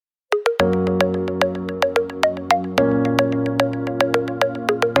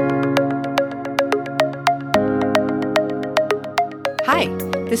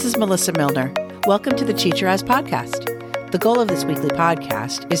This is Melissa Milner. Welcome to the Teacher As podcast. The goal of this weekly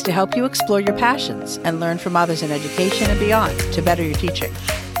podcast is to help you explore your passions and learn from others in education and beyond to better your teaching.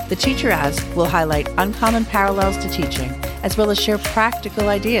 The Teacher As will highlight uncommon parallels to teaching, as well as share practical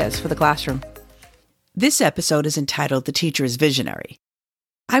ideas for the classroom. This episode is entitled The Teacher is Visionary.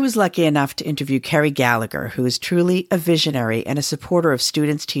 I was lucky enough to interview Kerry Gallagher, who is truly a visionary and a supporter of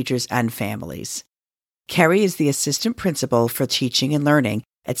students, teachers, and families. Kerry is the assistant principal for teaching and learning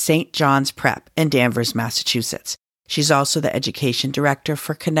at St. John's Prep in Danvers, Massachusetts. She's also the education director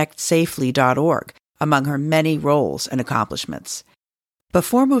for ConnectSafely.org, among her many roles and accomplishments.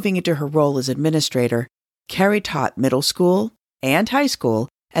 Before moving into her role as administrator, Kerry taught middle school and high school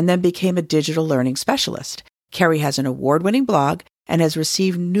and then became a digital learning specialist. Kerry has an award-winning blog and has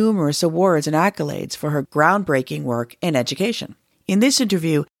received numerous awards and accolades for her groundbreaking work in education. In this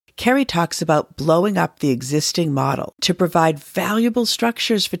interview, Kerry talks about blowing up the existing model to provide valuable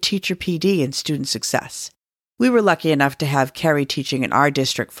structures for teacher PD and student success. We were lucky enough to have Kerry teaching in our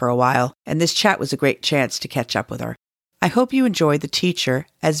district for a while, and this chat was a great chance to catch up with her. I hope you enjoyed The Teacher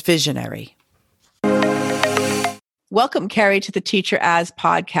as Visionary. Welcome, Kerry, to the Teacher As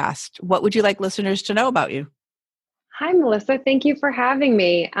podcast. What would you like listeners to know about you? Hi, Melissa. Thank you for having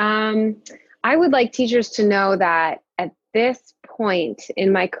me. I would like teachers to know that at this point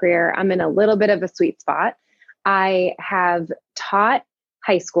in my career, I'm in a little bit of a sweet spot. I have taught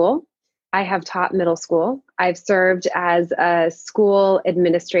high school. I have taught middle school. I've served as a school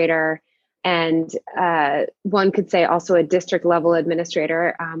administrator and one could say also a district level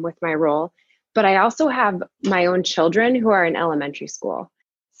administrator with my role. But I also have my own children who are in elementary school.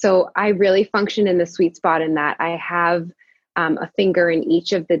 So I really function in the sweet spot in that I have a finger in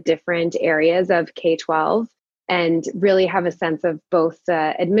each of the different areas of K-12 and really have a sense of both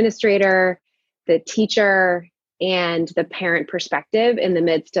the administrator, the teacher, and the parent perspective in the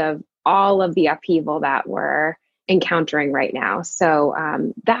midst of all of the upheaval that we're encountering right now. So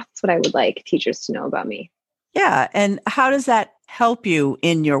that's what I would like teachers to know about me. Yeah. And how does that help you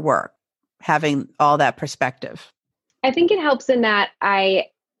in your work, having all that perspective? I think it helps in that I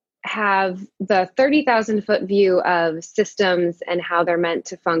have the 30,000 foot view of systems and how they're meant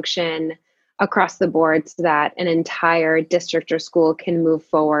to function across the board so that an entire district or school can move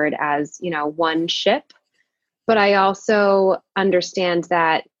forward as, one ship. But I also understand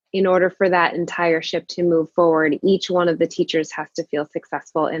that in order for that entire ship to move forward, each one of the teachers has to feel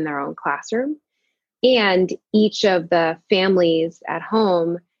successful in their own classroom. And each of the families at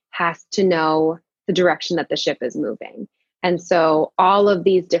home has to know the direction that the ship is moving. And so all of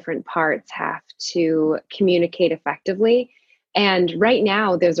these different parts have to communicate effectively. And right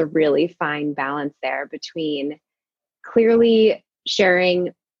now, there's a really fine balance there between clearly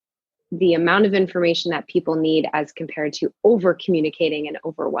sharing the amount of information that people need as compared to over communicating and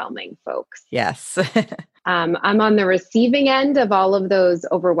overwhelming folks. Yes. I'm on the receiving end of all of those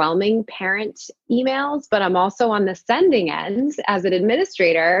overwhelming parent emails, but I'm also on the sending end as an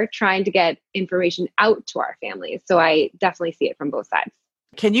administrator trying to get information out to our families. So I definitely see it from both sides.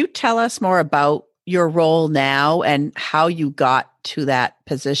 Can you tell us more about your role now and how you got to that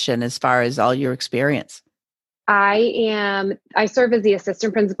position as far as all your experience? I serve as the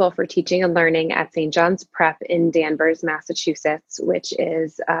assistant principal for teaching and learning at St. John's Prep in Danvers, Massachusetts, which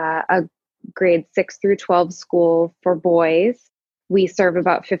is a grade 6 through 12 school for boys. We serve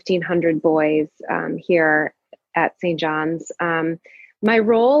about 1,500 boys here at St. John's. My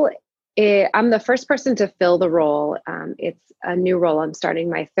role, I'm the first person to fill the role. It's a new role. I'm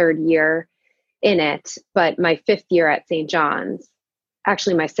starting my third year in it, but my fifth year at St. John's,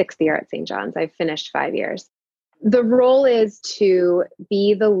 actually my sixth year at St. John's. I've finished 5 years. The role is to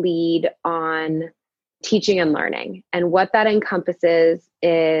be the lead on teaching and learning. And what that encompasses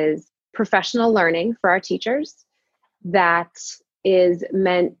is professional learning for our teachers that is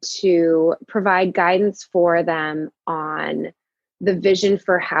meant to provide guidance for them on the vision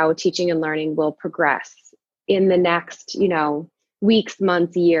for how teaching and learning will progress in the next, weeks,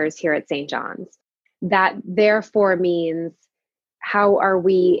 months, years here at St. John's. That therefore means, how are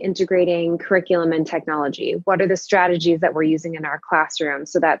we integrating curriculum and technology? What are the strategies that we're using in our classroom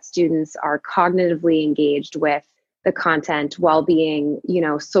so that students are cognitively engaged with the content while being,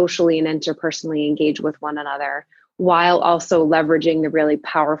 socially and interpersonally engaged with one another, while also leveraging the really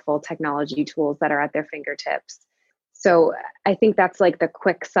powerful technology tools that are at their fingertips? So I think that's like the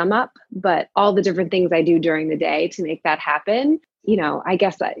quick sum up, but all the different things I do during the day to make that happen, I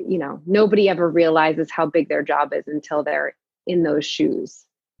guess that, nobody ever realizes how big their job is until they're in those shoes.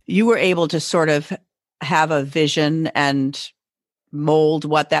 You were able to sort of have a vision and mold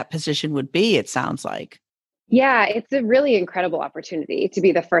what that position would be, it sounds like. Yeah, it's a really incredible opportunity to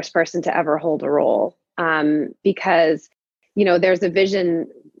be the first person to ever hold a role, because there's a vision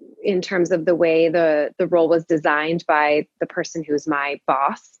in terms of the way the role was designed by the person who's my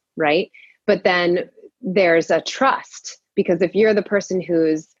boss, right? But then there's a trust, because if you're the person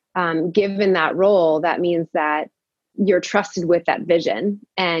who's given that role, that means that you're trusted with that vision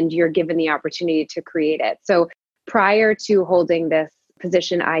and you're given the opportunity to create it. So prior to holding this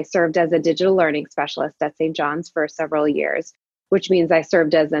position, I served as a digital learning specialist at St. John's for several years, which means I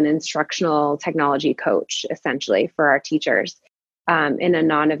served as an instructional technology coach, essentially, for our teachers in a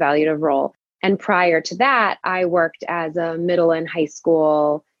non-evaluative role. And prior to that, I worked as a middle and high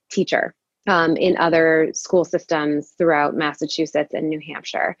school teacher in other school systems throughout Massachusetts and New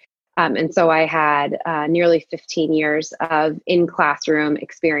Hampshire. And so I had nearly 15 years of in-classroom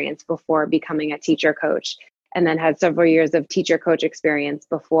experience before becoming a teacher coach, and then had several years of teacher coach experience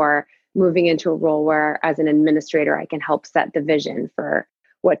before moving into a role where, as an administrator, I can help set the vision for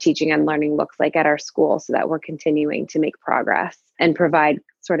what teaching and learning looks like at our school, so that we're continuing to make progress and provide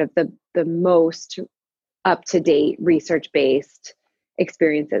sort of the most up-to-date research-based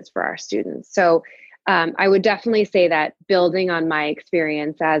experiences for our students. So I would definitely say that building on my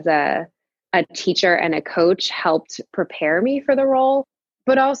experience as a teacher and a coach helped prepare me for the role,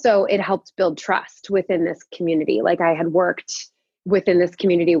 but also it helped build trust within this community. Like, I had worked within this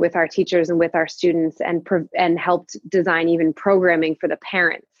community with our teachers and with our students, and helped design even programming for the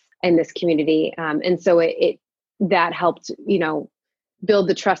parents in this community. And so that helped, build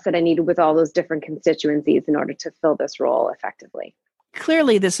the trust that I needed with all those different constituencies in order to fill this role effectively.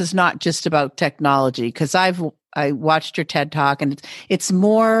 Clearly, this is not just about technology, because I watched your TED Talk, and it's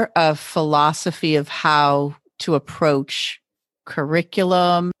more a philosophy of how to approach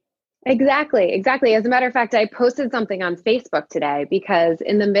curriculum. Exactly. As a matter of fact, I posted something on Facebook today, because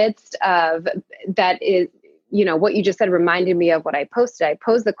in the midst of that is, what you just said reminded me of what I posted. I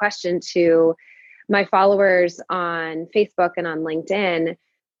posed the question to my followers on Facebook and on LinkedIn: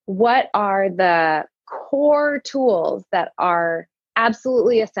 what are the core tools that are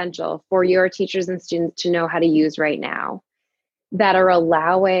absolutely essential for your teachers and students to know how to use right now, that are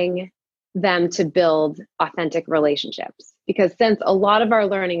allowing them to build authentic relationships? Because since a lot of our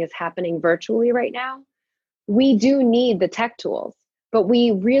learning is happening virtually right now, we do need the tech tools, but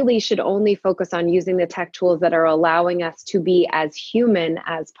we really should only focus on using the tech tools that are allowing us to be as human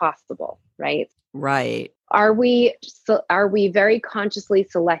as possible, right? Right. Are we very consciously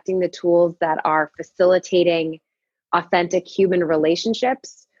selecting the tools that are facilitating authentic human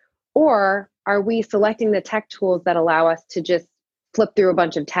relationships? Or are we selecting the tech tools that allow us to just flip through a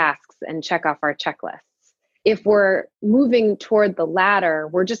bunch of tasks and check off our checklists? If we're moving toward the latter,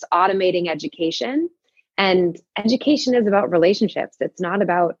 we're just automating education. And education is about relationships. It's not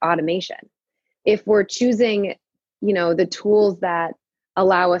about automation. If we're choosing, the tools that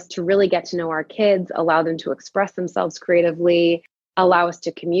allow us to really get to know our kids, allow them to express themselves creatively, allow us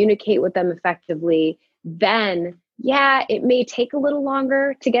to communicate with them effectively, then yeah, it may take a little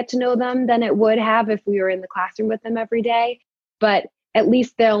longer to get to know them than it would have if we were in the classroom with them every day. But at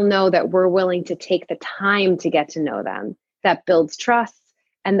least they'll know that we're willing to take the time to get to know them. That builds trust,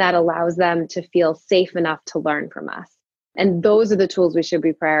 and that allows them to feel safe enough to learn from us. And those are the tools we should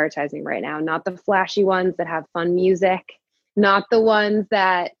be prioritizing right now, not the flashy ones that have fun music, not the ones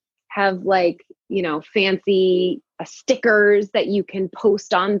that have fancy stickers that you can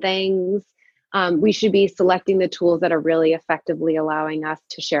post on things. We should be selecting the tools that are really effectively allowing us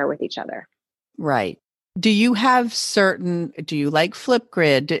to share with each other. Right. Do you like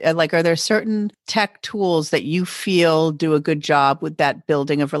Flipgrid? Are there certain tech tools that you feel do a good job with that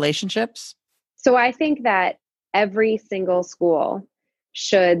building of relationships? So I think that every single school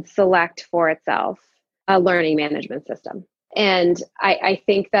should select for itself a learning management system. And I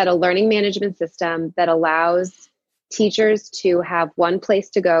think that a learning management system that allows teachers to have one place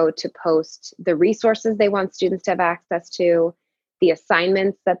to go to post the resources they want students to have access to, the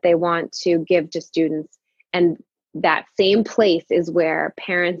assignments that they want to give to students, and that same place is where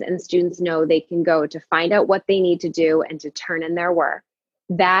parents and students know they can go to find out what they need to do and to turn in their work.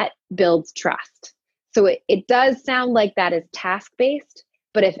 That builds trust. So it does sound like that is task-based,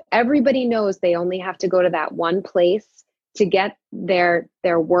 but if everybody knows they only have to go to that one place to get their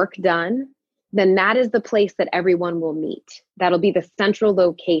work done, then that is the place that everyone will meet. That'll be the central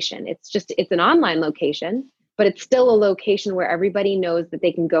location. It's an online location, but it's still a location where everybody knows that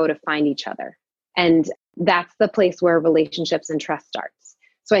they can go to find each other. And that's the place where relationships and trust starts.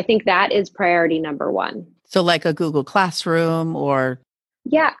 So I think that is priority number one. So like a Google Classroom or...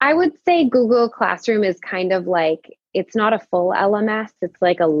 Yeah, I would say Google Classroom is kind of like, it's not a full LMS. It's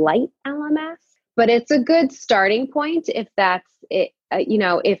like a light LMS. but it's a good starting point if that's it.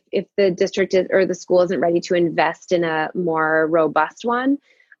 If the district or the school isn't ready to invest in a more robust one.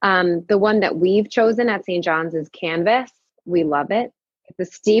 The one that we've chosen at St. John's is Canvas. We love it. It's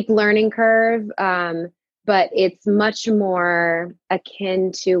a steep learning curve, but it's much more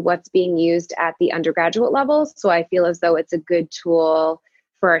akin to what's being used at the undergraduate level. So I feel as though it's a good tool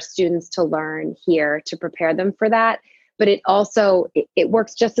for our students to learn here to prepare them for that. But it also, it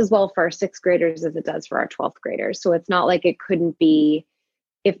works just as well for our 6th graders as it does for our 12th graders. So it's not like it couldn't be,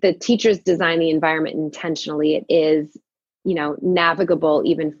 if the teachers design the environment intentionally, it is, navigable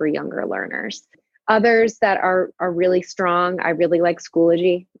even for younger learners. Others that are really strong, I really like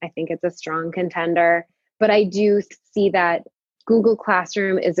Schoology. I think it's a strong contender, but I do see that Google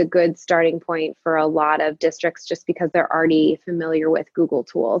Classroom is a good starting point for a lot of districts just because they're already familiar with Google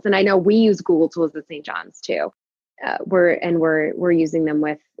tools. And I know we use Google tools at St. John's too. We're using them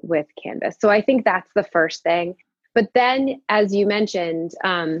with Canvas. So I think that's the first thing. But then, as you mentioned,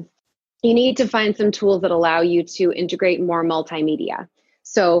 you need to find some tools that allow you to integrate more multimedia.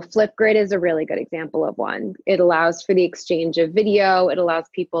 So Flipgrid is a really good example of one. It allows for the exchange of video. It allows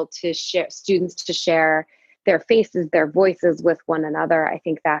people to share, students to share their faces, their voices with one another. I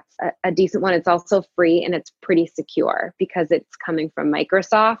think that's a decent one. It's also free and it's pretty secure because it's coming from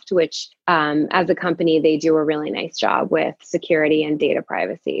Microsoft, which as a company, they do a really nice job with security and data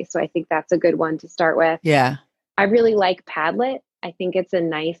privacy. So I think that's a good one to start with. Yeah. I really like Padlet. I think it's a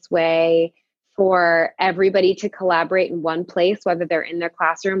nice way for everybody to collaborate in one place, whether they're in their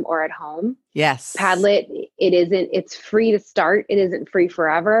classroom or at home. Yes. Padlet, it's free to start. It isn't free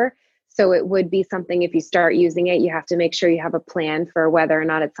forever. So it would be something, if you start using it, you have to make sure you have a plan for whether or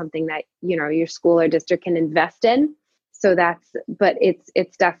not it's something that, your school or district can invest in. So but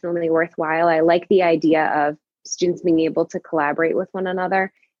it's definitely worthwhile. I like the idea of students being able to collaborate with one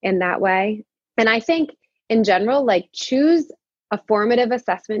another in that way. And I think in general, choose a formative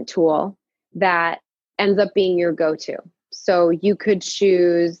assessment tool that ends up being your go-to. So you could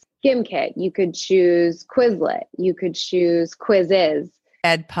choose Gimkit, you could choose Quizlet, you could choose Quizzes.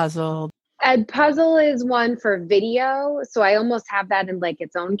 Edpuzzle. Edpuzzle is one for video. So I almost have that in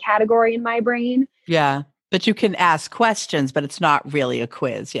its own category in my brain. Yeah. But you can ask questions, but it's not really a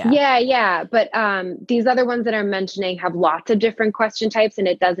quiz. Yeah. Yeah. But these other ones that I'm mentioning have lots of different question types, and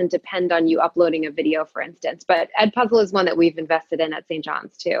it doesn't depend on you uploading a video, for instance. But Edpuzzle is one that we've invested in at St.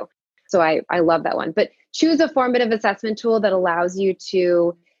 John's too. So I love that one. But choose a formative assessment tool that allows you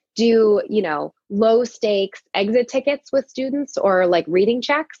to do, low stakes exit tickets with students or reading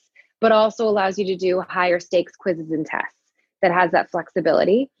checks, but also allows you to do higher stakes quizzes and tests that has that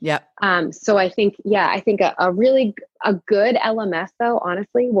flexibility. Yep. So I think a really good LMS though,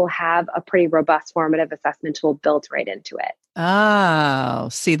 honestly, will have a pretty robust formative assessment tool built right into it. Oh,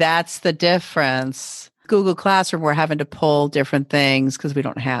 see, that's the difference. Google Classroom, we're having to pull different things because we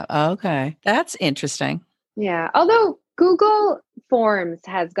don't have. Okay. That's interesting. Yeah. Although Google Forms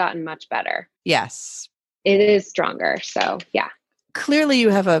has gotten much better. Yes. It is stronger. So yeah. Clearly you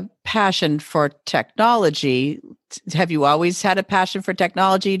have a passion for technology. Have you always had a passion for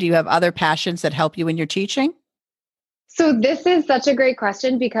technology? Do you have other passions that help you in your teaching? So this is such a great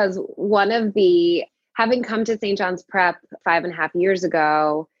question because having come to St. John's Prep 5.5 years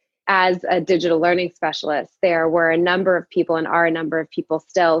ago as a digital learning specialist, there were a number of people and are a number of people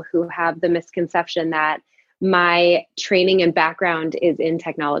still who have the misconception that my training and background is in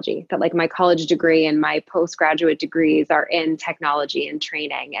technology, that my college degree and my postgraduate degrees are in technology and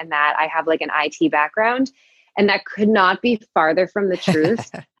training, and that I have an IT background. And that could not be farther from the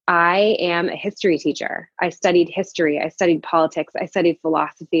truth. I am a history teacher. I studied history. I studied politics. I studied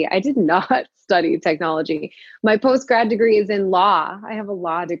philosophy. I did not study technology. My postgrad degree is in law. I have a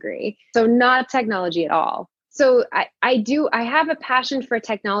law degree. So not technology at all. So I have a passion for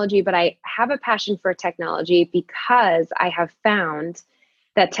technology, but I have a passion for technology because I have found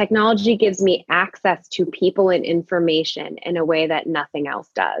that technology gives me access to people and information in a way that nothing else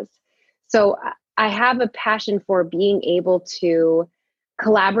does. So I have a passion for being able to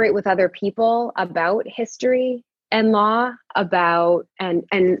collaborate with other people about history and law,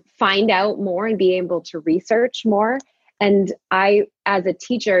 and find out more and be able to research more. And I, as a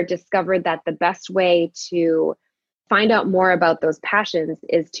teacher, discovered that the best way to find out more about those passions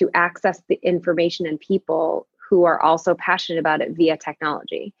is to access the information and people who are also passionate about it via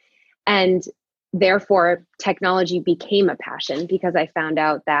technology. And therefore, technology became a passion because I found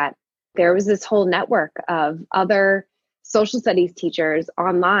out that there was this whole network of other social studies teachers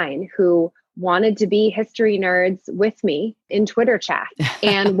online who wanted to be history nerds with me in Twitter chat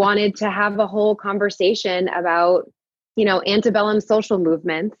and wanted to have a whole conversation about, antebellum social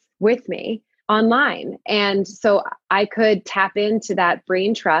movements with me. online. And so I could tap into that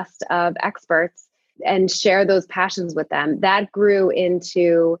brain trust of experts and share those passions with them. That grew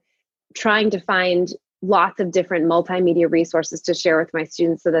into trying to find lots of different multimedia resources to share with my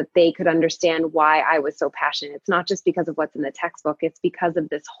students so that they could understand why I was so passionate. It's not just because of what's in the textbook, it's because of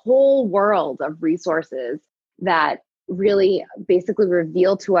this whole world of resources that really basically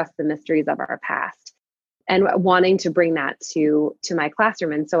reveal to us the mysteries of our past, and wanting to bring that to my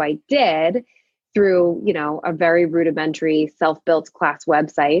classroom. And so I did through, a very rudimentary self-built class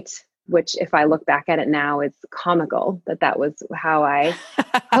website, which if I look back at it now, it's comical that was how I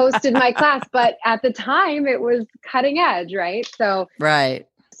hosted my class. But at the time it was cutting edge, right? Right.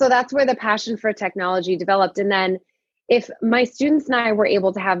 So that's where the passion for technology developed. And then if my students and I were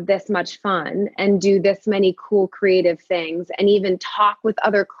able to have this much fun and do this many cool creative things and even talk with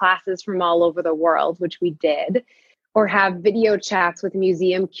other classes from all over the world, which we did, or have video chats with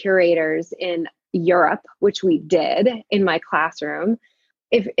museum curators in Europe, which we did in my classroom,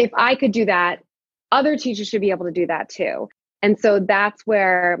 if I could do that, other teachers should be able to do that too. And so that's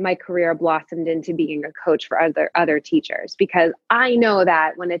where my career blossomed into being a coach for other teachers, because I know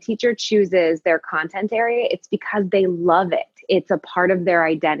that when a teacher chooses their content area, it's because they love it. It's a part of their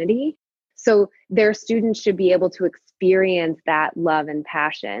identity. So their students should be able to experience that love and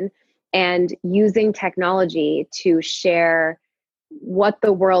passion, and using technology to share what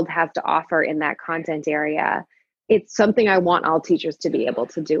the world has to offer in that content area. It's something I want all teachers to be able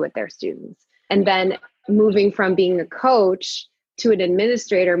to do with their students. And then moving from being a coach to an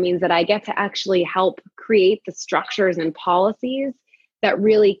administrator means that I get to actually help create the structures and policies that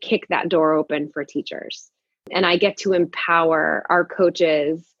really kick that door open for teachers. And I get to empower our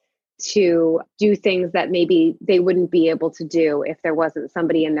coaches to do things that maybe they wouldn't be able to do if there wasn't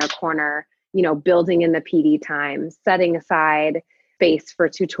somebody in their corner, building in the PD time, setting aside space for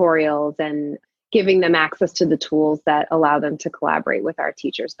tutorials, and giving them access to the tools that allow them to collaborate with our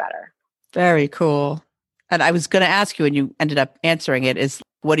teachers better. Very cool. And I was going to ask you, and you ended up answering it, is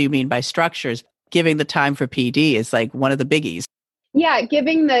what do you mean by structures? Giving the time for PD is like one of the biggies. Yeah,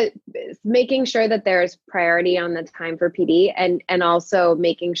 making sure that there's priority on the time for PD, and also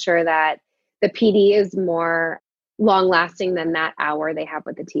making sure that the PD is more long lasting than that hour they have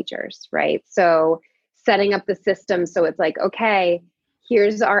with the teachers, right? So setting up the system so it's like, okay,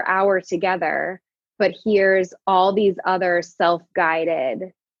 here's our hour together, but here's all these other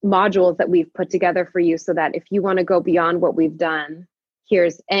self-guided modules that we've put together for you, so that if you want to go beyond what we've done,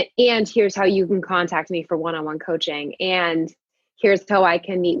 here's how you can contact me for one-on-one coaching, and here's how I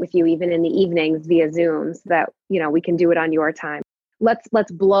can meet with you even in the evenings via Zoom, so that we can do it on your time.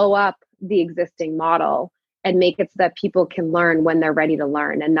 Let's blow up the existing model and make it so that people can learn when they're ready to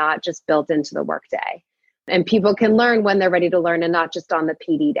learn, and not just built into the workday. And people can learn when they're ready to learn, and not just on the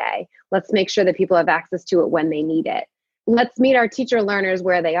PD day. Let's make sure that people have access to it when they need it. Let's meet our teacher learners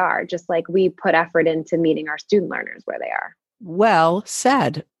where they are, just like we put effort into meeting our student learners where they are. Well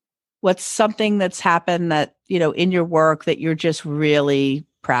said. What's something that's happened that, in your work that you're just really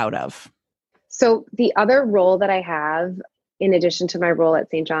proud of? So the other role that I have, in addition to my role at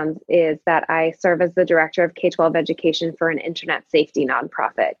St. John's, is that I serve as the director of K-12 education for an internet safety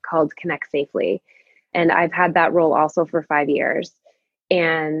nonprofit called Connect Safely. And I've had that role also for 5 years.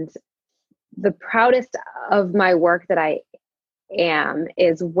 And the proudest of my work that I am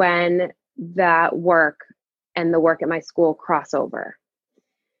is when that work and the work at my school cross over.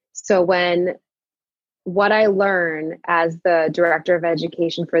 So when what I learn as the director of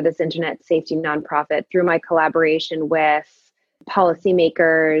education for this internet safety nonprofit, through my collaboration with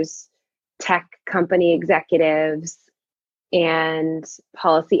policymakers, tech company executives, and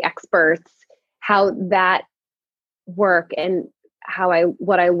policy experts, how that work and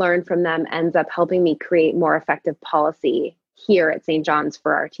what I learned from them ends up helping me create more effective policy here at St. John's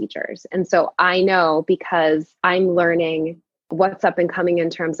for our teachers. And so I know, because I'm learning what's up and coming in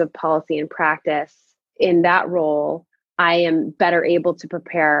terms of policy and practice in that role, I am better able to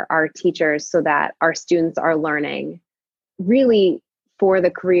prepare our teachers so that our students are learning really for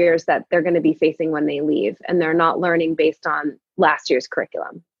the careers that they're going to be facing when they leave. And they're not learning based on last year's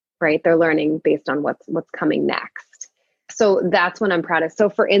curriculum, right? They're learning based on what's coming next. So that's what I'm proud of. So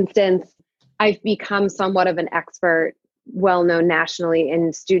for instance, I've become somewhat of an expert, well known nationally,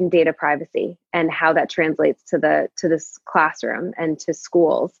 in student data privacy and how that translates to this classroom and to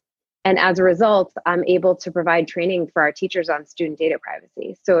schools. And as a result, I'm able to provide training for our teachers on student data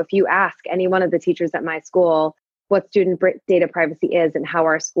privacy. So if you ask any one of the teachers at my school what student data privacy is and how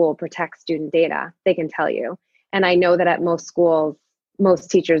our school protects student data, they can tell you. And I know that at most schools,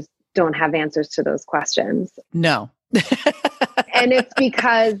 most teachers don't have answers to those questions. No. And it's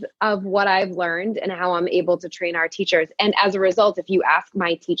because of what I've learned and how I'm able to train our teachers. And as a result, if you ask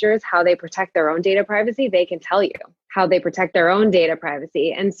my teachers how they protect their own data privacy, they can tell you how they protect their own data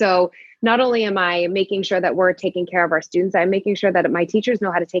privacy. And so not only am I making sure that we're taking care of our students, I'm making sure that my teachers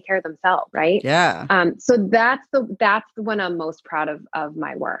know how to take care of themselves, right? Yeah. So that's when I'm most proud of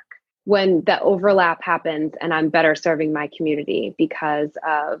my work, when the overlap happens and I'm better serving my community because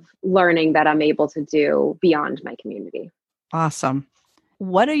of learning that I'm able to do beyond my community. Awesome.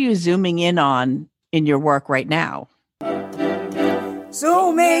 What are you zooming in on in your work right now?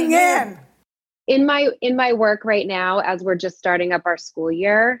 Zooming in. In my work right now, as we're just starting up our school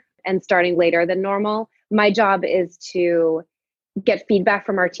year and starting later than normal, my job is to get feedback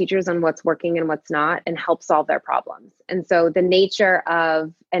from our teachers on what's working and what's not and help solve their problems. And so the nature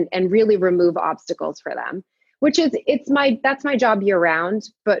of, and really remove obstacles for them, which is, that's my job year round.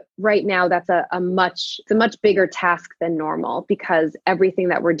 But right now that's a much bigger task than normal because everything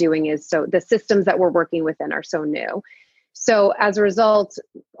that we're doing is the systems that we're working within are so new. So as a result,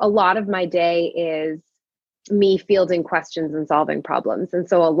 a lot of my day is me fielding questions and solving problems. And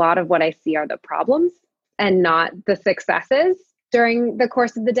so a lot of what I see are the problems and not the successes during the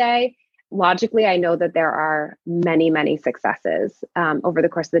course of the day. Logically, I know that there are many, many successes over the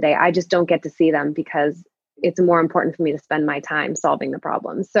course of the day. I just don't get to see them because it's more important for me to spend my time solving the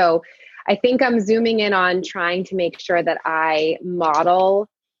problems. So I think I'm zooming in on trying to make sure that I model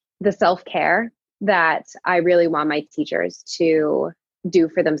the self-care that I really want my teachers to do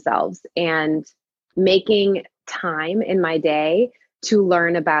for themselves and making time in my day to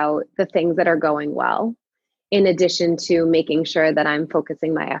learn about the things that are going well, in addition to making sure that I'm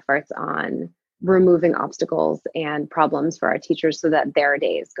focusing my efforts on removing obstacles and problems for our teachers so that their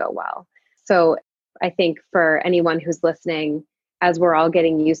days go well. So I think for anyone who's listening, as we're all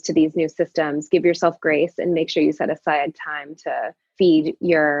getting used to these new systems, give yourself grace and make sure you set aside time to feed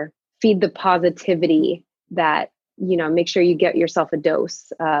the positivity that, make sure you get yourself a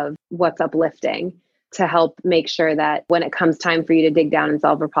dose of what's uplifting to help make sure that when it comes time for you to dig down and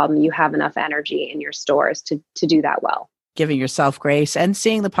solve a problem, you have enough energy in your stores to do that well. Giving yourself grace and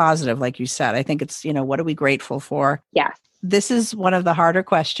seeing the positive, like you said. I think it's, what are we grateful for? Yes. This is one of the harder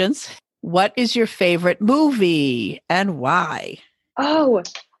questions. What is your favorite movie and why? Oh,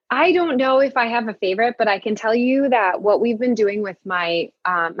 I don't know if I have a favorite, but I can tell you that what we've been doing with my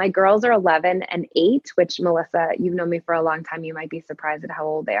girls are 11 and 8, which, Melissa, you've known me for a long time. You might be surprised at how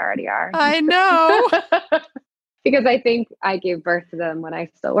old they already are. I know. Because I think I gave birth to them when I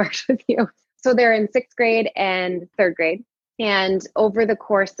still worked with you. So they're in 6th grade and 3rd grade. And over the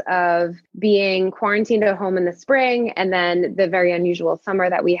course of being quarantined at home in the spring and then the very unusual summer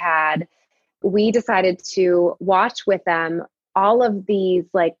that we had, we decided to watch with them all of these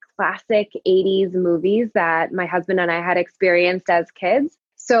like classic 80s movies that my husband and I had experienced as kids.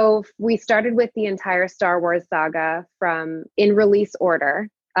 So we started with the entire Star Wars saga from in release order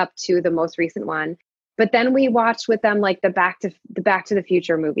up to the most recent one. But then we watched with them like the Back to the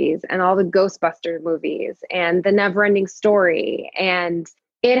Future movies and all the Ghostbuster movies and the Neverending Story. And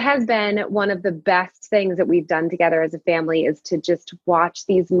it has been one of the best things that we've done together as a family is to just watch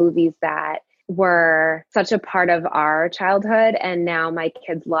these movies that were such a part of our childhood and now my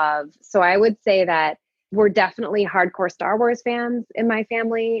kids love. So I would say that we're definitely hardcore Star Wars fans in my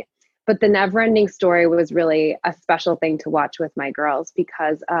family, but the Neverending Story was really a special thing to watch with my girls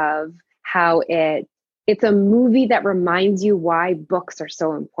because of how it's a movie that reminds you why books are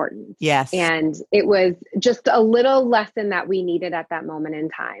so important. Yes. And it was just a little lesson that we needed at that moment in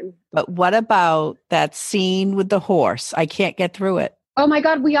time. But what about that scene with the horse? I can't get through it. Oh my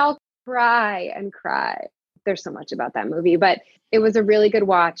God, we all cry and cry. There's so much about that movie, but it was a really good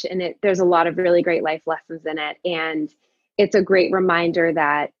watch and there's a lot of really great life lessons in it. And it's a great reminder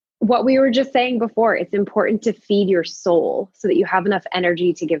that what we were just saying before, it's important to feed your soul so that you have enough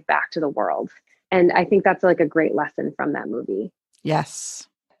energy to give back to the world. And I think that's like a great lesson from that movie. Yes.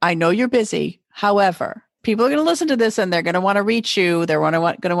 I know you're busy. However, people are going to listen to this and they're going to want to reach you. They're going to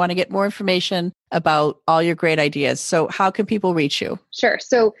want to get more information about all your great ideas. So how can people reach you? Sure.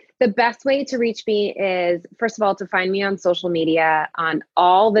 So the best way to reach me is, first of all, to find me on social media, on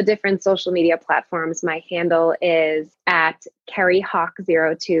all the different social media platforms. My handle is at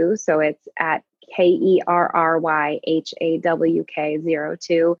KerryHawk02. So it's at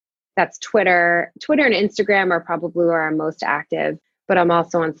KerryHawk02. That's Twitter. Twitter and Instagram are probably where I'm most active, but I'm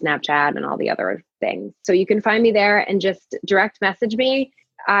also on Snapchat and all the other things. So you can find me there and just direct message me.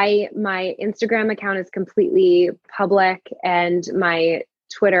 My Instagram account is completely public and my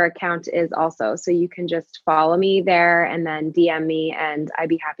Twitter account is also. So you can just follow me there and then DM me, and I'd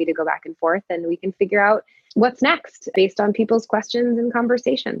be happy to go back and forth and we can figure out what's next based on people's questions and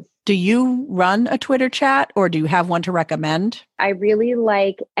conversations. Do you run a Twitter chat or do you have one to recommend? I really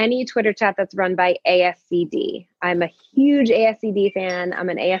like any Twitter chat that's run by ASCD. I'm a huge ASCD fan. I'm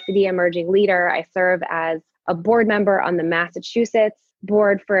an ASCD emerging leader. I serve as a board member on the Massachusetts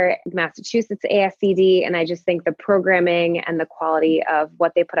board for Massachusetts ASCD. And I just think the programming and the quality of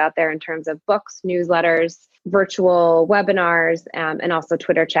what they put out there in terms of books, newsletters, virtual webinars, and also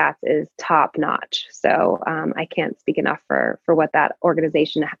Twitter chats is top notch. So I can't speak enough for what that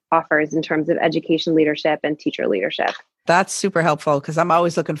organization offers in terms of education leadership and teacher leadership. That's super helpful because I'm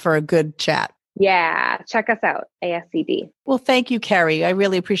always looking for a good chat. Yeah, check us out, ASCD. Well, thank you, Carrie. I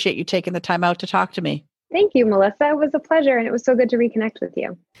really appreciate you taking the time out to talk to me. Thank you, Melissa. It was a pleasure, and it was so good to reconnect with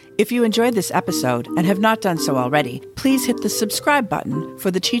you. If you enjoyed this episode and have not done so already, please hit the subscribe button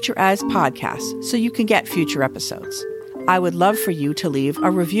for the Teacher As podcast so you can get future episodes. I would love for you to leave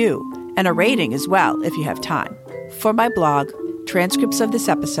a review and a rating as well if you have time. For my blog, transcripts of this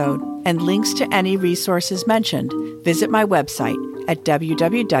episode, and links to any resources mentioned, visit my website at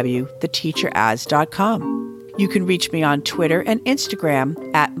www.theteacheras.com. You can reach me on Twitter and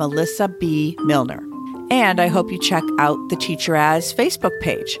Instagram at Melissa B. Milner. And I hope you check out the Teacher As Facebook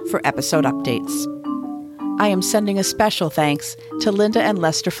page for episode updates. I am sending a special thanks to Linda and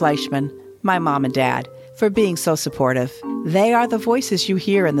Lester Fleischman, my mom and dad, for being so supportive. They are the voices you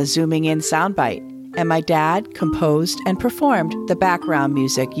hear in the Zooming In soundbite, and my dad composed and performed the background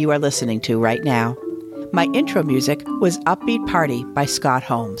music you are listening to right now. My intro music was Upbeat Party by Scott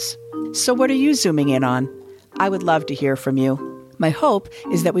Holmes. So what are you zooming in on? I would love to hear from you. My hope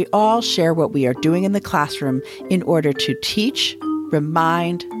is that we all share what we are doing in the classroom in order to teach,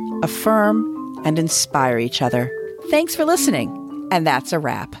 remind, affirm, and inspire each other. Thanks for listening, and that's a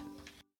wrap.